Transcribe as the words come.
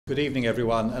Good evening,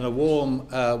 everyone, and a warm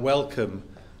welcome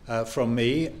from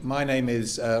me. My name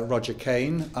is Roger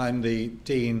Kain. I'm the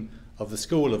Dean of the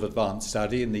School of Advanced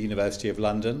Study in the University of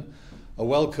London. A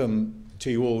welcome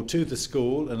to you all to the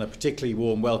school, and a particularly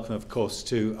warm welcome, of course,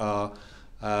 to our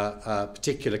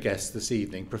particular guest this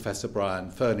evening, Professor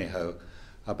Ferneyhough,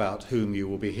 about whom you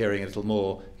will be hearing a little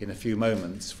more in a few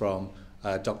moments from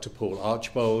Dr. Paul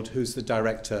Archbold, who's the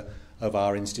director of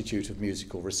our Institute of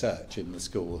Musical Research in the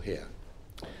school here.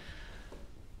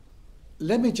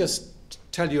 Let me just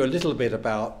tell you a little bit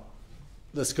about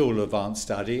the School of Advanced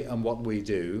Study and what we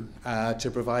do to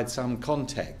provide some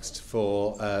context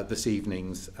for this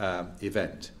evening's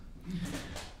event.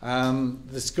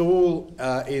 The school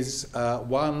is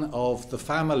one of the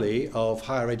family of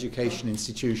higher education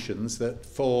institutions that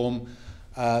form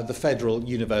the Federal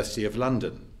University of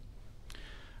London.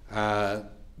 The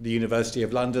University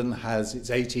of London has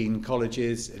its 18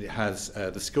 colleges. It has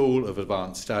the School of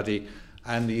Advanced Study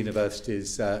and the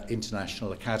university's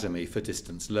International Academy for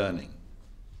Distance Learning.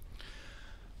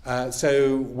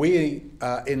 So we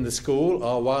in the school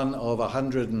are one of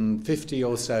 150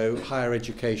 or so higher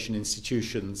education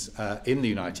institutions in the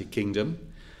United Kingdom.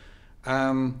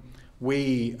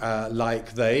 We,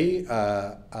 like they,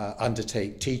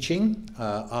 undertake teaching.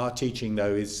 Our teaching,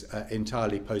 though, is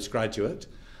entirely postgraduate.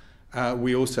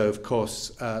 We also, of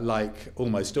course, like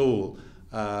almost all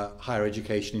higher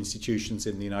education institutions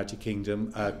in the United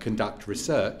Kingdom, conduct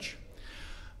research.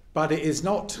 But it is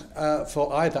not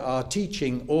for either our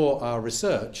teaching or our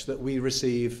research that we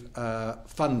receive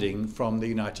funding from the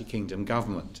United Kingdom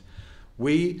government.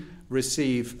 We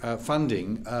receive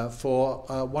funding for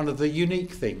one of the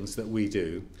unique things that we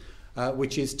do,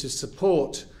 which is to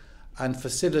support and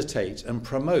facilitate and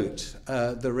promote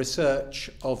the research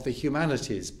of the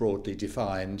humanities, broadly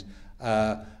defined,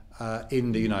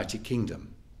 in the United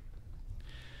Kingdom.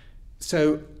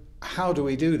 So how do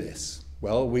we do this?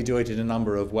 Well, we do it in a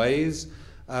number of ways.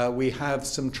 We have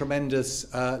some tremendous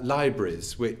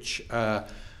libraries which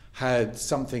had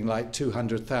something like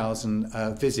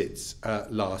 200,000 visits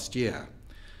last year,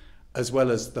 as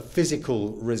well as the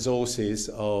physical resources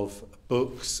of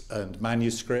books and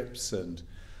manuscripts and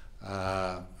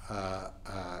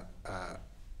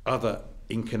other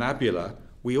incunabula.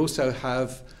 We also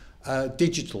have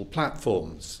digital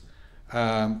platforms.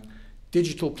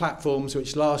 Digital platforms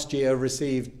which last year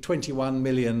received 21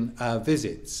 million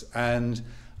visits, and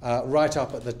right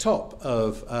up at the top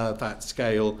of that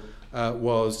scale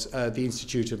was the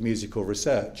Institute of Musical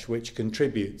Research, which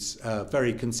contributes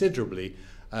very considerably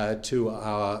to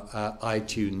our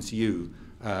iTunes U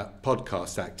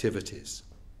podcast activities.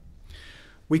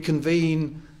 We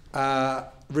convene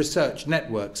research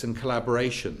networks and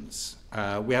collaborations.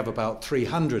 We have about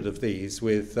 300 of these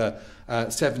with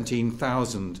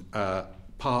 17,000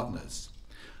 partners.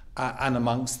 And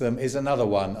amongst them is another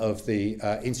one of the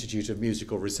Institute of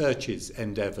Musical Research's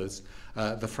endeavours,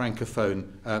 the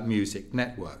Francophone Music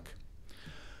Network.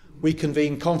 We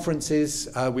convene conferences,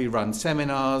 we run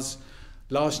seminars.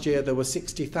 Last year there were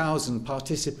 60,000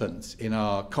 participants in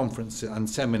our conference and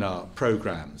seminar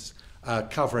programmes,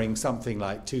 covering something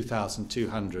like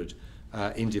 2,200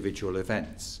 individual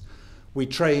events. We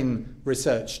train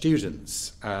research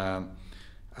students.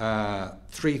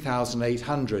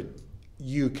 3,800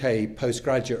 UK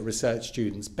postgraduate research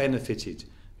students benefited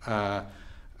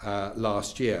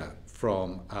last year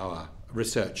from our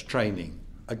research training.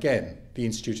 Again, the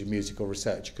Institute of Musical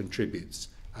Research contributes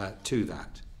to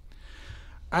that.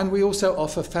 And we also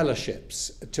offer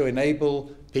fellowships to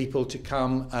enable people to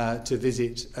come to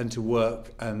visit and to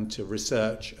work and to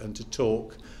research and to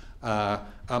talk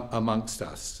amongst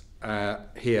us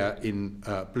here in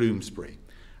Bloomsbury.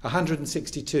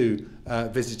 162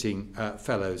 visiting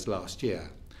fellows last year.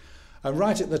 And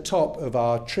right at the top of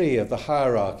our tree of the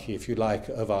hierarchy, if you like,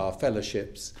 of our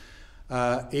fellowships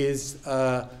is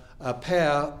a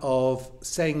pair of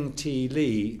Seng T.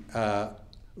 Lee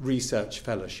research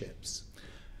fellowships.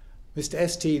 Mr.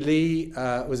 S.T. Lee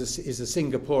is a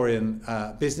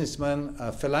Singaporean businessman,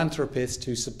 a philanthropist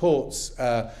who supports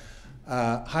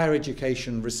higher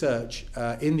education research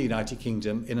in the United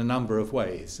Kingdom in a number of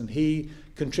ways. And he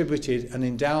contributed an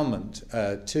endowment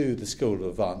to the School of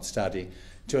Advanced Study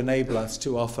to enable us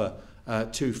to offer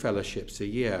 2 fellowships a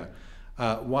year,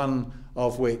 one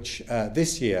of which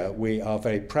this year we are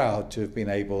very proud to have been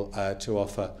able to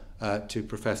offer to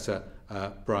Professor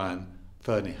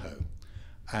Ferneyhough.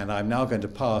 And I'm now going to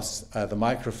pass the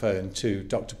microphone to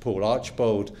Dr. Paul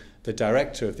Archbold, the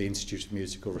Director of the Institute of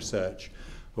Musical Research,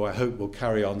 who I hope will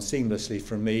carry on seamlessly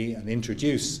from me and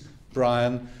introduce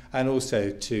Brian, and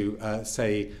also to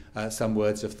say some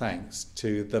words of thanks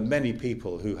to the many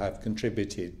people who have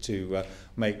contributed to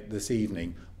make this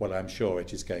evening what I'm sure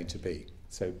it is going to be.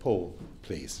 So, Paul,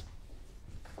 please.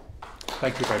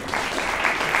 Thank you very much.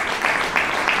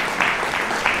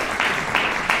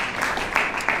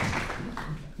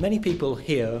 Many people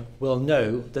here will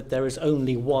know that there is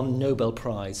only one Nobel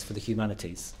Prize for the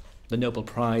humanities, the Nobel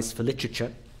Prize for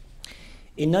Literature.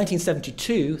 In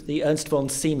 1972, the Ernst von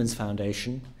Siemens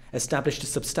Foundation established a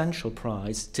substantial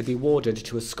prize to be awarded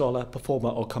to a scholar, performer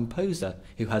or composer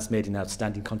who has made an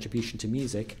outstanding contribution to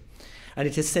music, and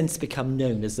it has since become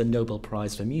known as the Nobel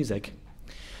Prize for Music.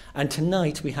 And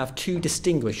tonight we have two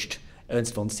distinguished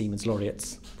Ernst von Siemens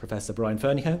laureates, Professor Brian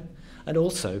Ferneyhough and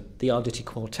also the Arditi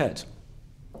Quartet.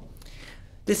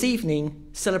 This evening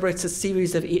celebrates a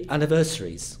series of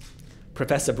anniversaries.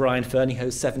 Professor Brian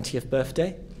Ferneyhough's 70th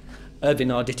birthday, Irvin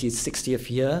Arditi's 60th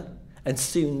year, and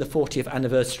soon the 40th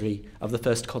anniversary of the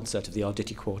first concert of the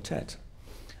Arditi Quartet.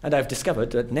 And I've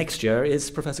discovered that next year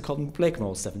is Professor Colin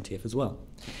Blakemore's 70th as well.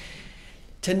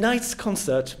 Tonight's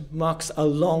concert marks a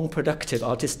long, productive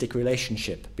artistic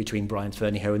relationship between Brian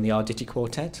Ferneyhough and the Arditi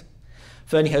Quartet.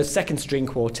 Ferneyhough's second string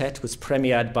quartet was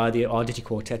premiered by the Arditi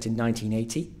Quartet in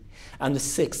 1980, and the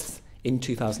sixth in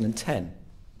 2010.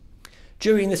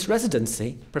 During this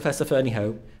residency, Professor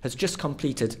Ferneyhough has just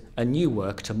completed a new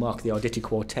work to mark the Arditi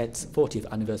Quartet's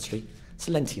 40th anniversary,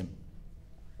 Silentium.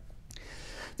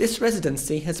 This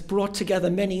residency has brought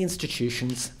together many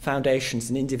institutions, foundations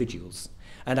and individuals,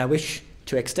 and I wish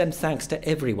to extend thanks to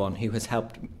everyone who has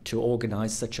helped to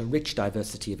organise such a rich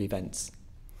diversity of events.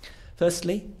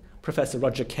 Firstly, Professor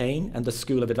Roger Kain and the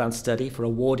School of Advanced Study for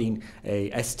awarding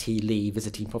a St. Lee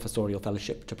Visiting Professorial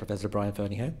Fellowship to Professor Brian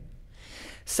Ferneyhough.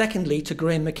 Secondly, to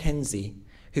Graham Mackenzie,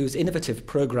 whose innovative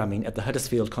programming at the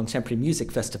Huddersfield Contemporary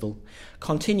Music Festival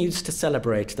continues to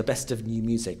celebrate the best of new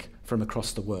music from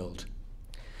across the world.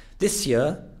 This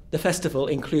year, the festival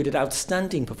included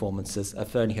outstanding performances of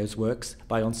Ferneyhough's works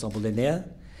by Ensemble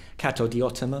Linéaire, Cato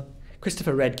Diotima,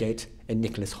 Christopher Redgate and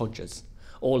Nicholas Hodges,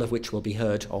 all of which will be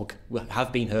heard or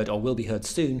have been heard or will be heard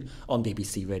soon on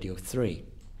BBC Radio 3.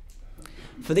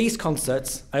 For these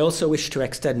concerts, I also wish to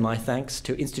extend my thanks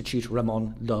to Institut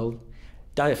Ramon Lull,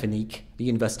 Diaphonique, the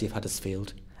University of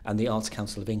Huddersfield, and the Arts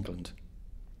Council of England.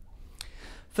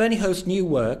 Ferneyhough's new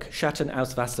work, Schatten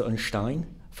aus Wasser und Stein,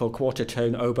 for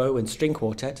quarter-tone oboe and string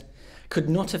quartet, could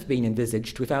not have been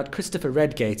envisaged without Christopher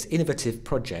Redgate's innovative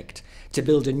project to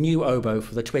build a new oboe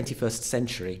for the 21st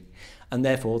century, and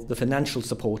therefore the financial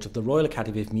support of the Royal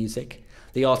Academy of Music,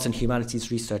 the Arts and Humanities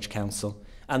Research Council,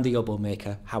 and the oboe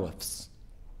maker Howells.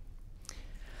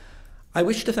 I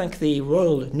wish to thank the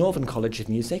Royal Northern College of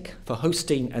Music for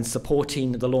hosting and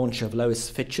supporting the launch of Lois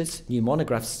Fitch's new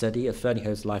monograph study of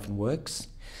Ferneyhough's life and works,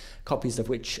 copies of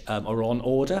which are on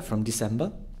order from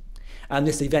December. And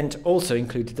this event also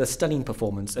included the stunning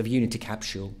performance of Unity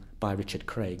Capsule by Richard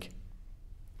Craig.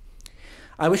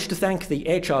 I wish to thank the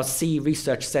HRC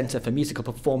Research Centre for Musical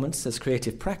Performance as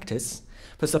Creative Practice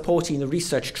for supporting the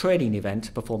research training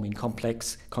event Performing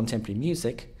Complex Contemporary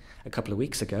Music a couple of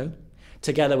weeks ago,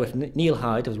 together with Neil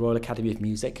Hyde of the Royal Academy of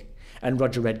Music and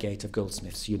Roger Redgate of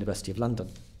Goldsmiths, University of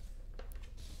London.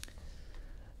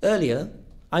 Earlier,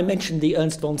 I mentioned the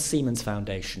Ernst von Siemens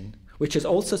Foundation, which has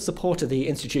also supported the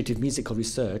Institute of Musical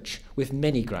Research with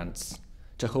many grants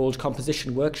to hold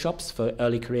composition workshops for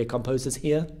early career composers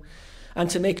here, and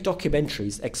to make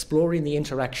documentaries exploring the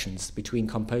interactions between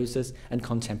composers and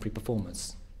contemporary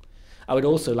performers. I would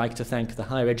also like to thank the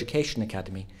Higher Education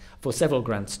Academy for several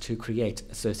grants to create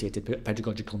associated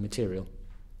pedagogical material.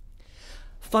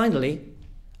 Finally,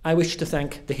 I wish to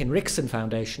thank the Hinrichsen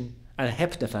Foundation and the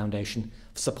Hepner Foundation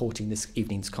for supporting this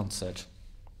evening's concert.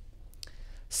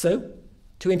 So,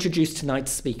 to introduce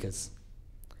tonight's speakers.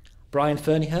 Brian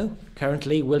Ferneyhough,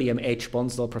 currently William H.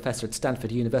 Bonsall Professor at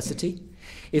Stanford University,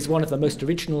 is one of the most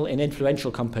original and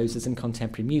influential composers in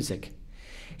contemporary music.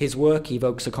 His work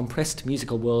evokes a compressed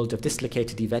musical world of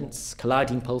dislocated events,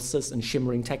 colliding pulses and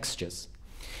shimmering textures.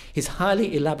 His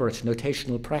highly elaborate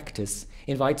notational practice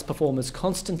invites performers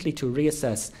constantly to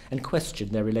reassess and question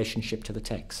their relationship to the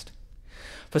text.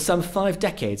 For some 5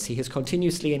 decades, he has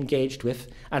continuously engaged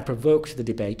with and provoked the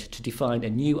debate to define a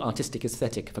new artistic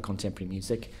aesthetic for contemporary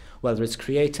music, whether as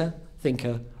creator,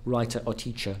 thinker, writer or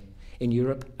teacher, in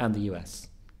Europe and the US.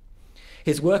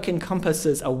 His work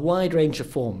encompasses a wide range of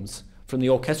forms, from the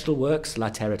orchestral works La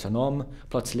Terre est un homme,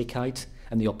 Plötzlichkeit,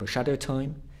 and the opera Shadow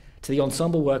Time, to the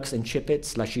ensemble works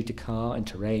Incipit, La Chute de Car and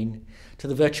Terrain, to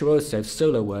the virtuoso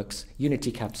solo works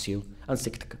Unity Capsule,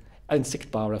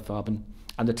 Unsichtbare Farben,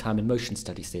 and the Time and Motion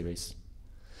Study series.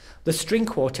 The string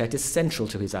quartet is central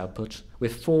to his output,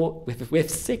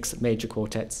 with 6 major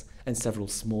quartets and several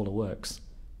smaller works.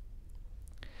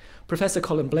 Professor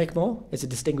Colin Blakemore is a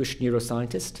distinguished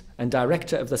neuroscientist and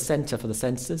director of the Centre for the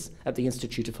Senses at the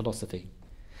Institute of Philosophy.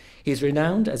 He is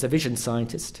renowned as a vision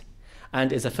scientist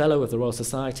and is a Fellow of the Royal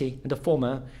Society and a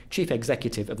former Chief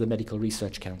Executive of the Medical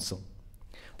Research Council.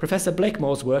 Professor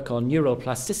Blakemore's work on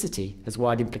neuroplasticity has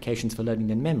wide implications for learning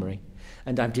and memory,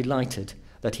 and I'm delighted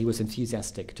that he was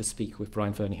enthusiastic to speak with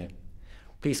Brian Ferneyhough.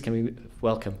 Please can we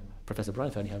welcome Professor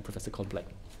Brian Ferneyhough and Professor Colin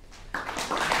Blakemore.